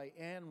book by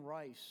Anne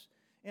Rice.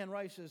 Anne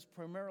Rice is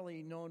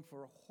primarily known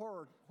for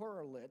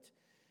horror lit,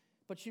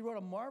 but she wrote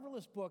a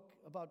marvelous book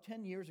about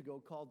 10 years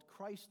ago called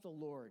Christ the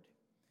Lord.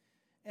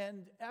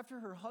 And after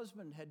her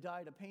husband had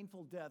died a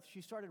painful death,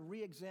 she started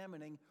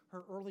re-examining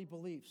her early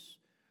beliefs.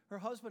 Her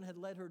husband had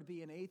led her to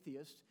be an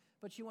atheist,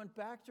 but she went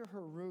back to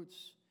her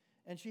roots,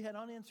 and she had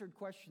unanswered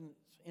questions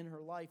in her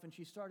life, and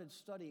she started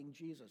studying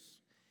Jesus.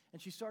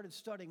 And she started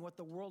studying what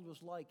the world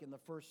was like in the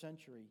first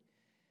century.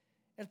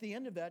 At the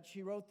end of that,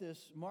 she wrote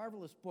this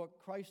marvelous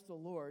book, Christ the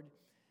Lord,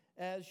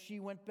 as she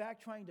went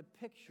back trying to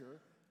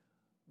picture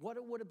what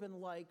it would have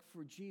been like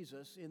for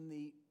Jesus in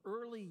the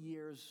early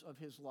years of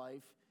his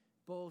life,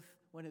 both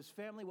when his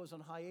family was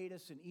on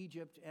hiatus in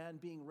Egypt and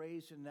being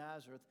raised in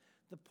Nazareth,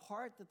 the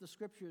part that the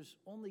scriptures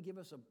only give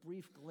us a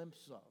brief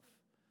glimpse of.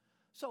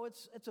 So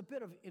it's a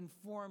bit of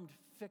informed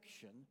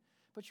fiction,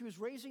 but she was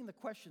raising the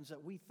questions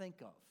that we think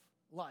of,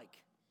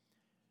 like,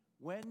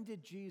 when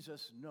did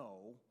Jesus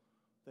know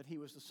that he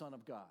was the Son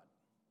of God?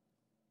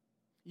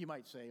 You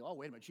might say, oh,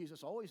 wait a minute,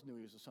 Jesus always knew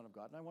he was the Son of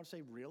God. And I want to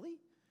say, really?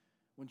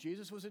 When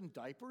Jesus was in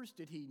diapers,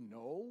 did he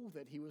know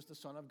that he was the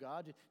Son of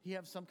God? Did he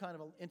have some kind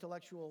of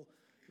intellectual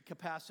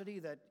capacity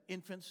that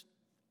infants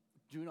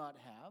do not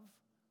have?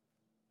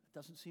 It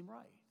doesn't seem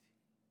right.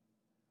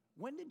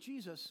 When did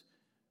Jesus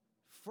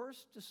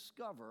first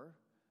discover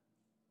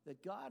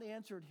that God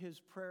answered his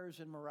prayers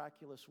in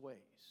miraculous ways?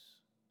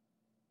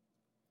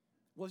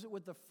 Was it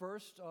with the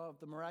first of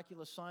the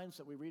miraculous signs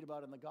that we read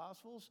about in the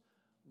Gospels?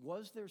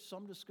 Was there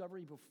some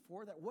discovery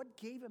before that? What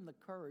gave him the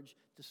courage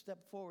to step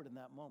forward in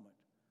that moment?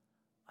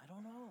 I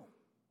don't know.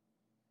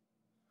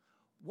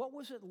 What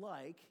was it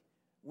like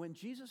when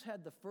Jesus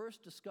had the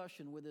first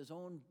discussion with his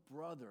own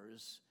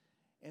brothers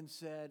and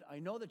said, I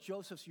know that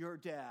Joseph's your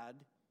dad,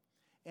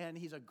 and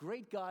he's a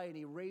great guy, and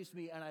he raised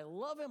me, and I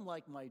love him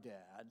like my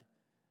dad,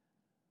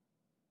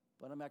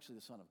 but I'm actually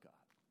the Son of God.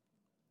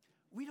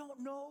 We don't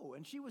know.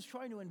 And she was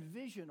trying to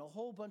envision a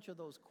whole bunch of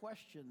those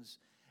questions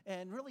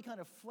and really kind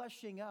of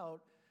fleshing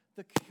out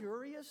the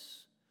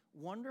curious,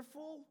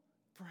 wonderful,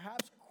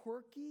 perhaps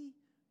quirky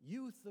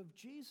youth of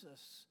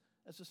Jesus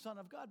as the Son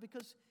of God.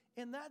 Because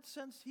in that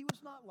sense, he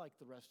was not like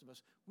the rest of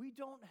us. We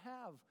don't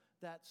have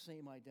that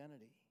same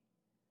identity.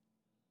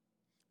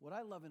 What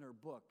I love in her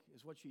book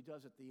is what she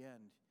does at the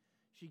end.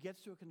 She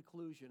gets to a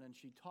conclusion and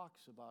she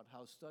talks about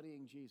how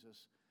studying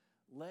Jesus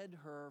led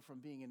her from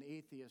being an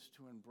atheist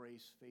to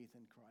embrace faith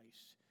in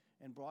Christ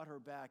and brought her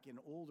back in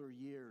older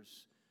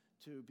years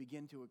to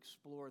begin to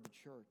explore the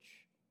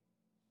church.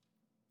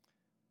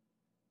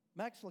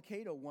 Max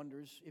Lucado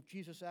wonders if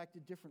Jesus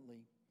acted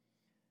differently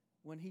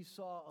when he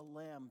saw a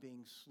lamb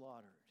being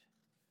slaughtered.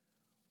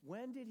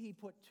 When did he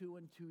put two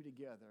and two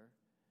together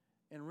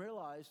and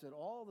realize that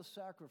all the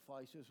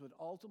sacrifices would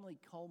ultimately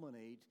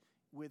culminate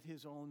with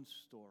his own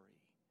story?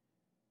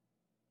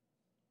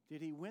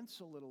 Did he wince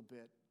a little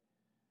bit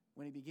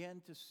when he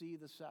began to see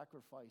the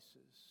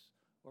sacrifices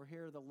or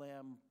hear the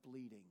lamb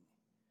bleeding?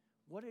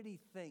 What did he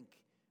think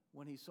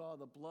when he saw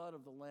the blood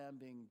of the lamb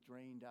being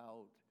drained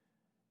out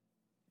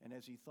and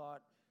as he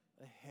thought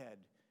ahead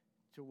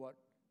to what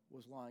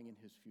was lying in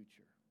his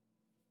future?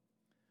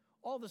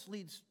 All this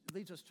leads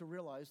us to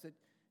realize that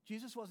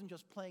Jesus wasn't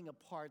just playing a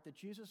part, that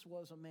Jesus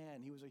was a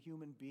man. He was a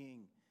human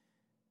being.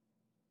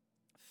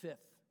 Fifth,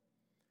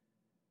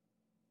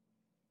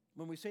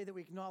 when we say that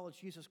we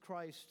acknowledge Jesus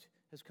Christ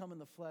has come in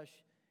the flesh,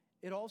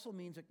 it also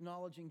means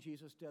acknowledging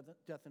Jesus'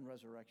 death and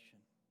resurrection.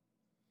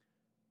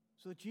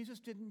 So that Jesus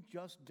didn't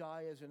just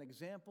die as an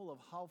example of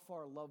how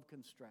far love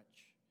can stretch.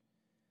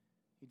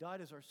 He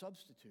died as our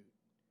substitute,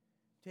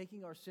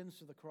 taking our sins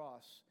to the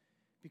cross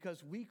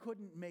because we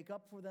couldn't make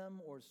up for them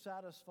or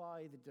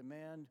satisfy the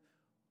demand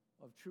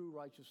of true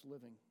righteous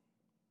living.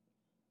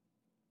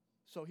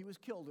 So he was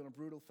killed in a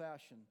brutal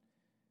fashion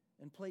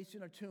and placed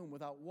in a tomb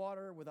without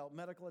water, without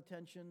medical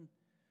attention,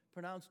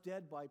 pronounced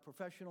dead by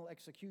professional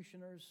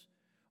executioners,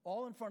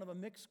 all in front of a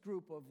mixed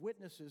group of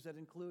witnesses that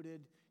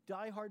included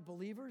die-hard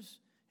believers,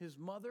 his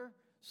mother,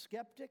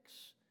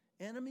 skeptics,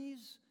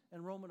 enemies,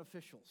 and Roman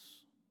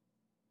officials.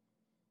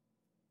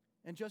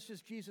 And just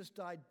as Jesus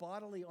died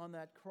bodily on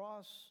that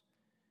cross,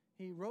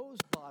 he rose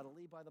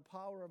bodily by the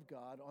power of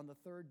God on the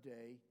third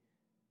day,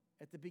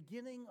 at the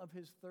beginning of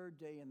his third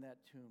day in that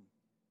tomb.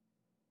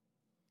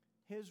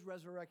 His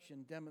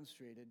resurrection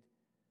demonstrated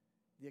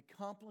the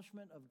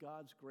accomplishment of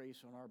God's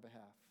grace on our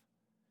behalf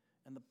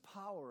and the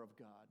power of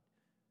God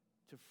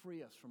to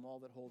free us from all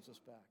that holds us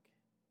back.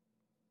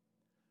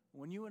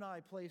 When you and I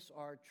place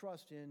our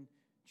trust in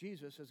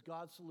Jesus as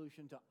God's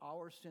solution to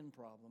our sin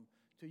problem,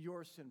 to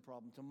your sin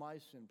problem, to my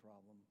sin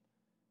problem,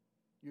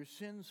 your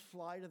sins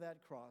fly to that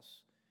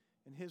cross,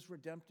 and his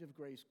redemptive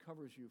grace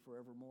covers you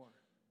forevermore.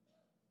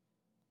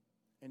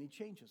 And he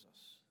changes us.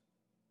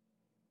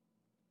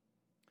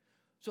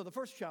 So the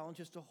first challenge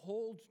is to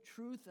hold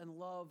truth and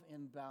love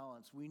in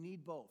balance. We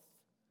need both.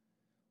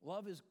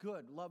 Love is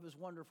good, love is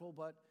wonderful,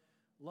 but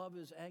love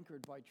is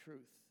anchored by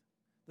truth.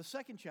 The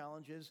second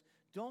challenge is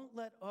don't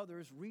let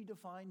others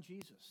redefine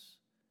Jesus.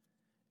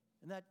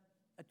 And that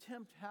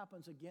attempt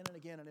happens again and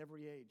again in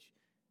every age.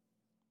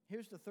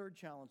 Here's the third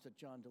challenge that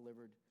John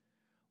delivered.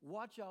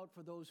 Watch out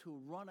for those who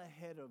run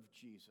ahead of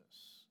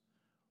Jesus.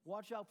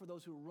 Watch out for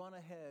those who run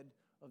ahead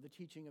of the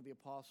teaching of the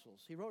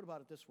apostles. He wrote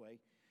about it this way: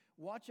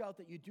 watch out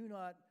that you do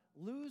not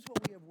lose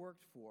what we have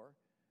worked for,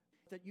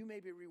 that you may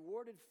be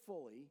rewarded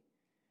fully.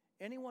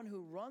 Anyone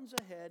who runs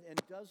ahead and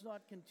does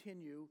not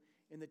continue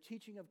in the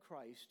teaching of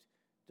Christ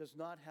does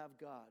not have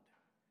God.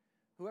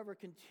 Whoever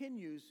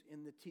continues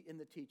in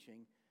the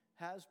teaching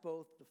has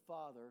both the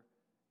Father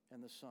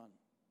and the Son.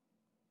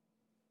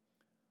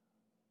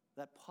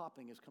 That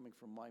popping is coming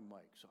from my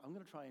mic, so I'm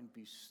going to try and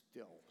be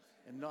still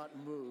and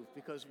not move,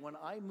 because when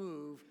I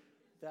move,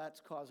 that's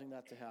causing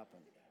that to happen.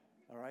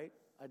 All right?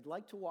 I'd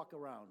like to walk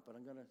around, but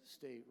I'm going to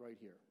stay right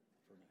here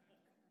for me.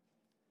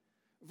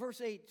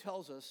 Verse 8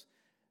 tells us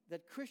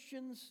that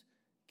Christians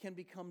can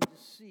become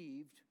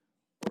deceived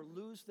or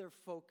lose their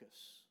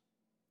focus.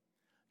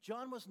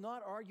 John was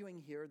not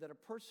arguing here that a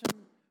person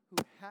who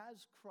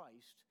has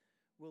Christ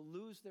will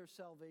lose their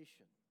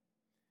salvation.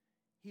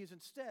 He is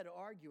instead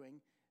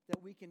arguing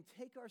that we can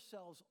take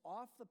ourselves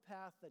off the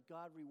path that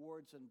God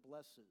rewards and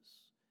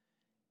blesses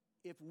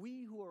if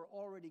we who are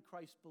already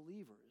Christ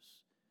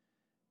believers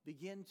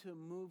begin to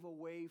move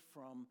away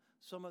from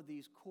some of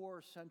these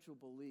core central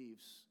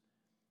beliefs,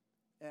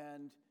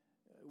 and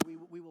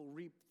we will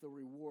reap the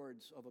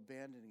rewards of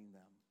abandoning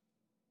them.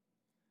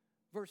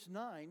 Verse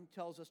 9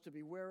 tells us to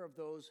beware of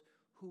those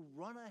who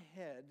run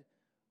ahead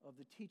of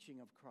the teaching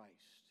of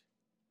Christ.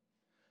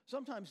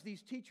 Sometimes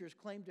these teachers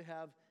claim to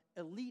have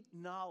elite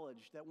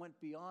knowledge that went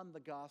beyond the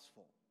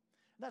gospel.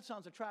 That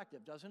sounds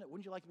attractive, doesn't it?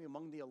 Wouldn't you like to be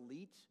among the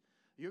elite?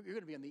 You're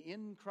going to be in the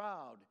in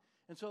crowd.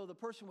 And so the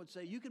person would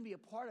say, you can be a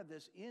part of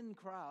this in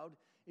crowd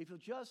if you'll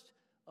just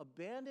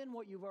abandon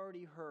what you've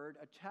already heard,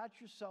 attach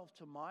yourself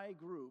to my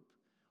group.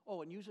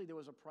 Oh, and usually there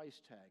was a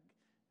price tag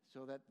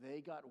so that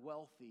they got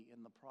wealthy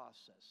in the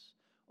process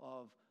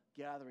of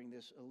gathering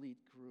this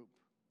elite group.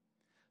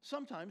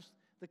 Sometimes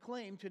the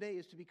claim today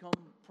is to become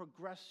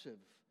progressive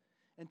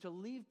and to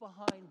leave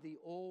behind the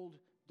old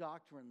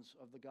doctrines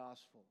of the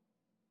gospel.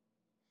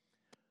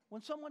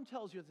 When someone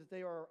tells you that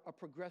they are a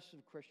progressive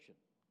Christian,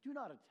 do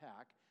not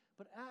attack,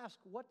 but ask,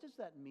 what does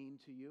that mean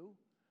to you?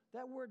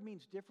 That word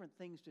means different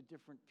things to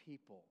different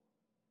people.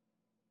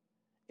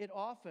 It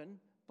often,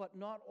 but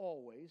not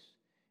always,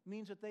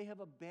 means that they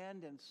have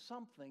abandoned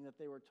something that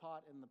they were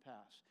taught in the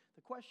past.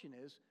 The question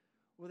is,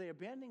 were they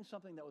abandoning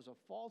something that was a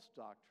false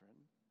doctrine,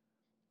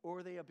 or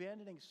were they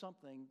abandoning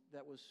something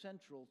that was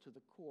central to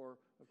the core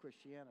of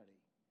Christianity?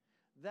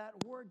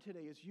 That word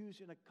today is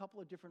used in a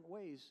couple of different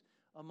ways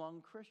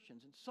among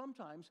Christians. And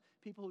sometimes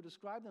people who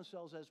describe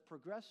themselves as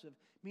progressive,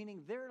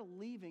 meaning they're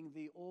leaving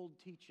the old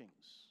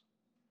teachings.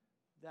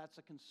 That's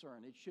a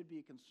concern. It should be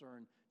a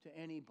concern to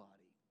anybody.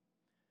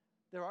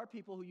 There are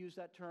people who use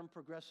that term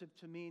progressive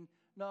to mean,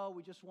 no,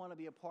 we just want to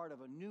be a part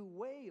of a new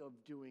way of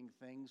doing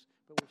things,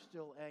 but we're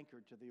still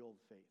anchored to the old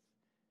faith.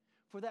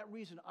 For that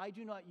reason, I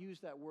do not use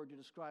that word to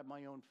describe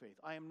my own faith.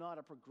 I am not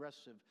a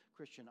progressive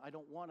Christian. I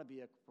don't want to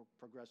be a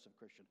progressive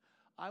Christian.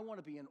 I want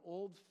to be an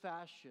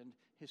old-fashioned,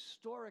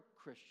 historic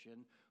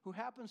Christian who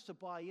happens to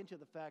buy into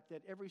the fact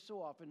that every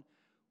so often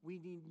we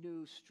need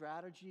new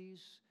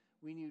strategies,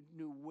 we need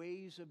new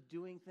ways of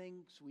doing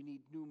things, we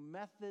need new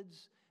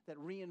methods that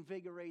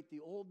reinvigorate the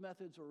old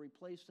methods or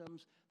replace them.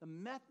 The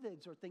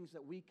methods are things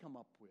that we come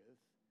up with.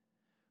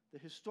 The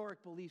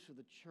historic beliefs of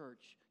the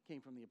church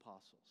came from the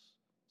apostles.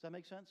 Does that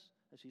make sense?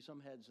 I see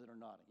some heads that are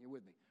nodding. You're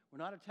with me.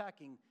 We're not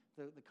attacking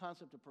the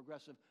concept of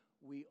progressive.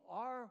 We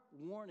are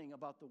warning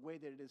about the way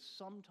that it is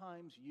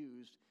sometimes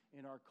used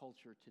in our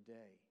culture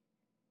today.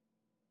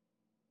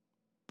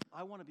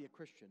 I want to be a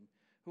Christian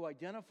who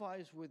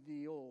identifies with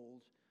the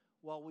old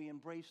while we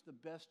embrace the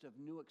best of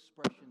new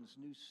expressions,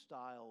 new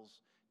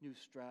styles, new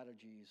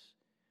strategies,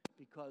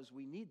 because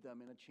we need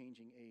them in a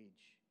changing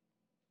age.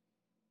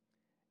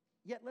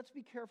 Yet let's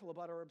be careful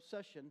about our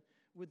obsession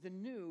with the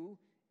new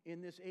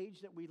in this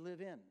age that we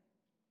live in.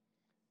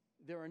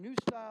 There are new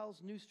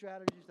styles, new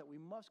strategies that we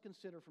must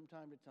consider from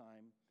time to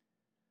time,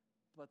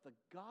 but the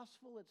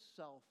gospel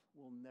itself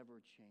will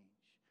never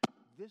change.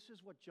 This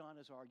is what John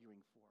is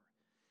arguing for.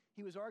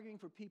 He was arguing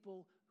for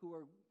people who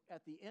are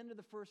at the end of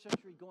the first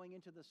century going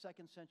into the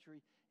second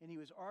century, and he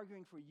was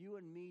arguing for you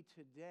and me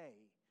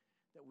today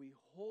that we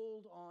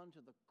hold on to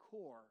the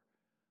core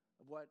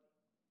of what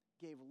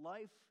gave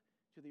life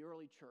to the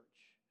early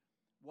church,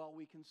 while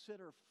we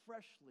consider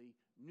freshly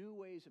new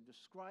ways of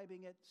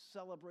describing it,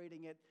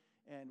 celebrating it,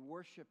 and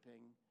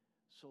worshiping,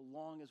 so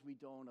long as we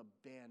don't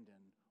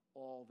abandon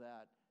all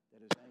that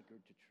is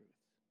anchored to truth.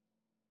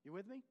 You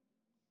with me?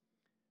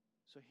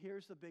 So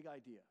here's the big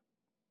idea.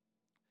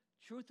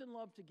 Truth and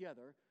love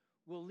together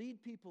will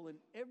lead people in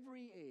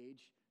every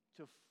age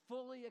to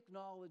fully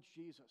acknowledge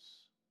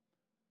Jesus.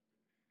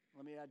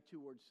 Let me add 2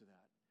 words to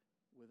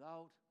that.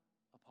 Without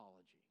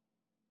apology.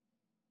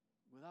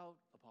 Without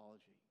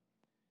apology.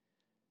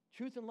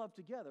 Truth and love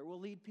together will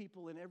lead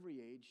people in every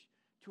age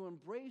to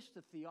embrace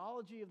the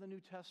theology of the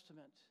New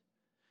Testament.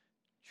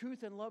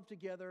 Truth and love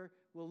together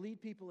will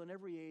lead people in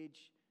every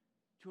age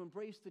to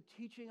embrace the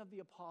teaching of the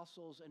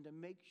apostles and to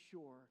make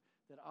sure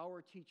that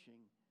our teaching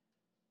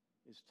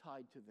is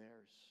tied to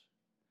theirs.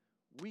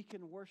 We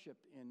can worship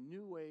in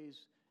new ways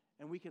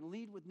and we can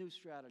lead with new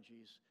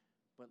strategies,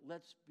 but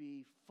let's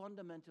be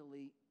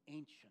fundamentally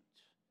ancient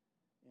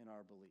in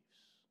our beliefs.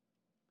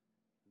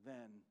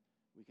 Then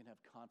we can have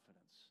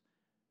confidence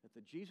that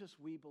the Jesus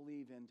we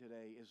believe in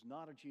today is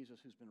not a Jesus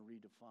who's been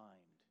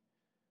redefined,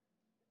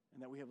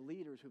 and that we have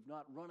leaders who've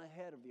not run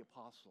ahead of the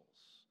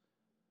apostles,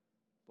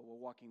 but we're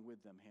walking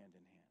with them hand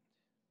in hand.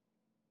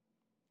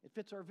 It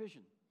fits our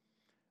vision.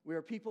 We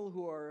are people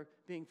who are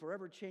being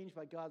forever changed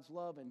by God's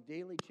love and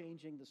daily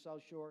changing the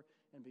South Shore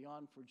and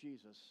beyond for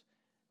Jesus,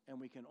 and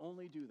we can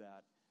only do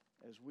that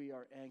as we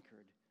are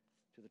anchored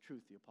to the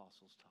truth the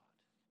apostles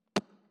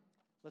taught.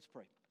 Let's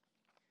pray.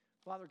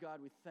 Father God,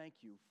 we thank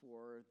you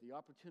for the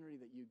opportunity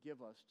that you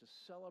give us to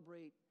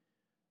celebrate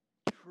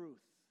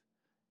truth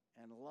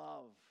and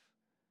love.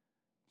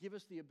 Give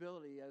us the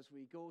ability as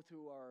we go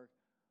through our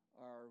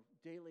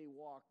daily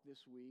walk this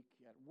week,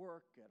 at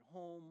work, at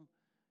home,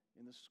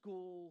 in the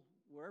school,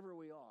 wherever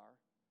we are,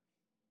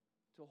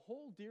 to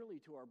hold dearly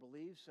to our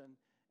beliefs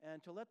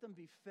and to let them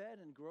be fed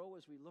and grow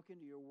as we look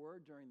into your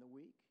word during the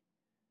week.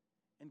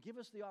 And give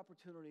us the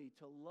opportunity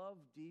to love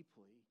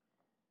deeply,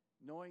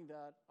 knowing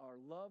that our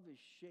love is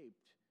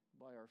shaped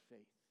by our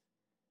faith.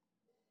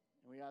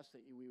 And we ask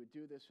that we would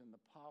do this in the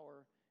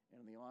power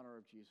and in the honor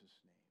of Jesus'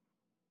 name.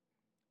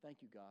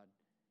 Thank you, God.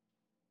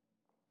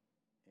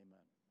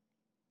 Amen.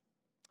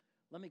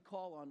 Let me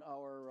call on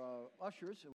our ushers.